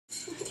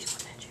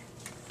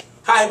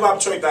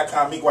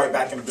HighBobDetroit.com, Meek White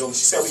back in the building.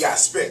 She said we got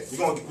to spit. We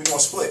gonna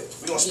split.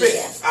 We gonna spit.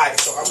 Yeah. Alright,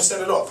 so I'm gonna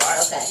set it off.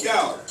 Alright? Okay.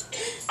 Yo,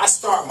 I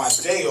start my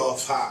day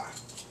off high.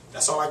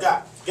 That's all I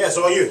got. Yeah, it's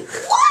all you.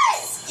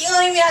 What? You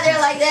gonna leave me out there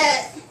like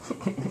that?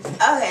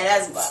 Okay,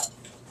 that's about.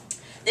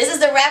 This is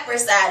the rapper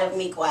side of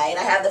Meek White.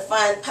 I have the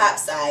fun pop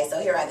side,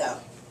 so here I go.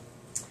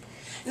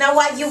 Now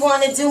why you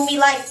wanna do me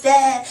like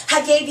that?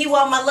 I gave you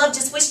all my love,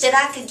 just wish that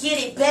I could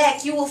get it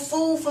back. You a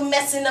fool for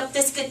messing up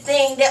this good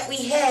thing that we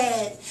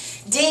had.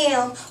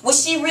 Damn,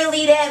 was she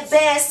really that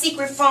bad?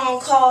 Secret phone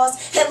calls,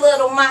 had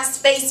little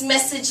MySpace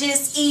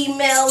messages,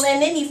 email,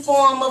 and any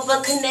form of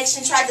a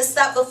connection. Tried to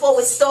stop before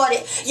it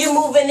started. You're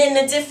moving in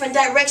a different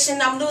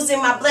direction. I'm losing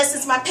my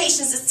blessings, my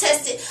patience is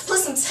tested.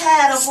 Plus I'm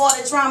tired of all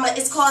the drama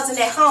it's causing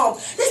at home.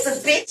 This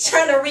a bitch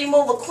trying to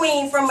remove a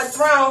queen from a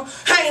throne.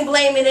 I ain't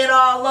blaming it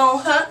all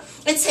on her.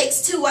 It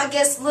takes two, I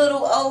guess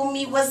little old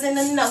me wasn't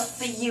enough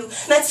for you.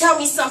 Now tell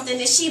me something,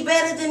 is she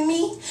better than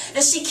me?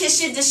 Does she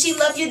kiss you? Does she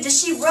love you?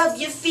 Does she rub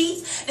your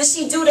feet? Does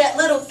she do that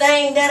little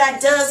thing that I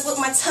does with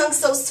my tongue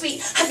so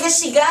sweet? I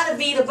guess she gotta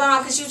be the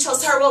bomb cause you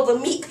chose her over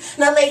Meek.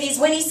 Now ladies,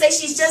 when he say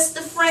she's just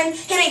a friend,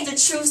 it ain't the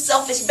truth.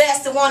 Selfish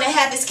bastard wanna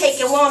have his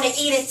cake and wanna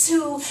eat it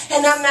too.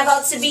 And I'm not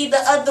about to be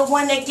the other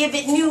one that give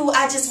it new.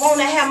 I just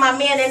wanna have my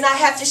man and I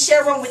have to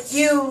share him with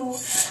you.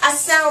 I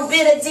sound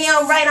bitter,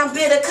 damn right I'm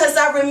bitter cause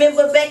I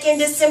remember back in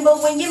December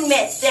when you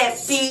met that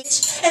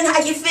bitch. And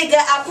how you figure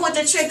I pulled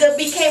the trigger,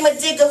 became a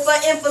digger for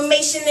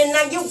information, and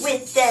now you're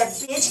with that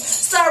bitch.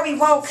 Sorry,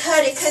 won't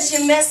cut it cause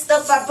you messed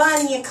up our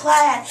Bonnie and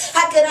Clyde.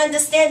 I could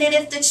understand it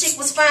if the chick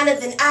was finer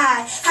than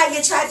I. How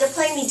you tried to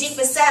play me deep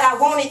inside, I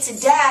wanted to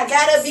die.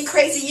 Gotta be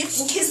crazy, you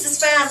can kiss this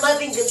fine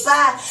loving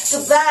goodbye.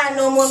 Goodbye,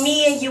 no more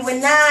me and you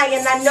and I.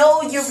 And I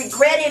know you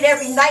regret it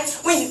every night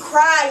when you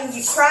cry and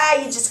you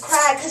cry, you just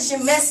cry cause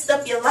you messed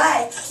up your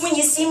life. When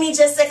you see me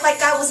just act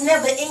like I was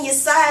never in your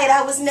side.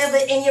 I was never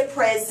in your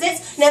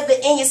presence, never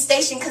in your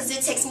station, cause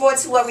it takes more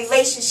to a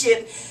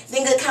relationship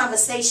than good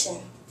conversation.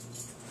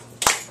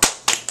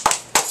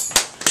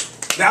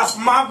 That's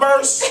my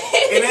verse.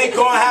 It ain't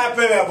gonna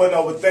happen, but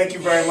no. But thank you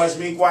very much,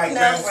 Meek White. No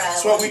man. problem.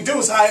 That's what we do.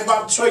 It's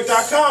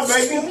HighBobDetroit.com,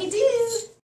 baby. We did.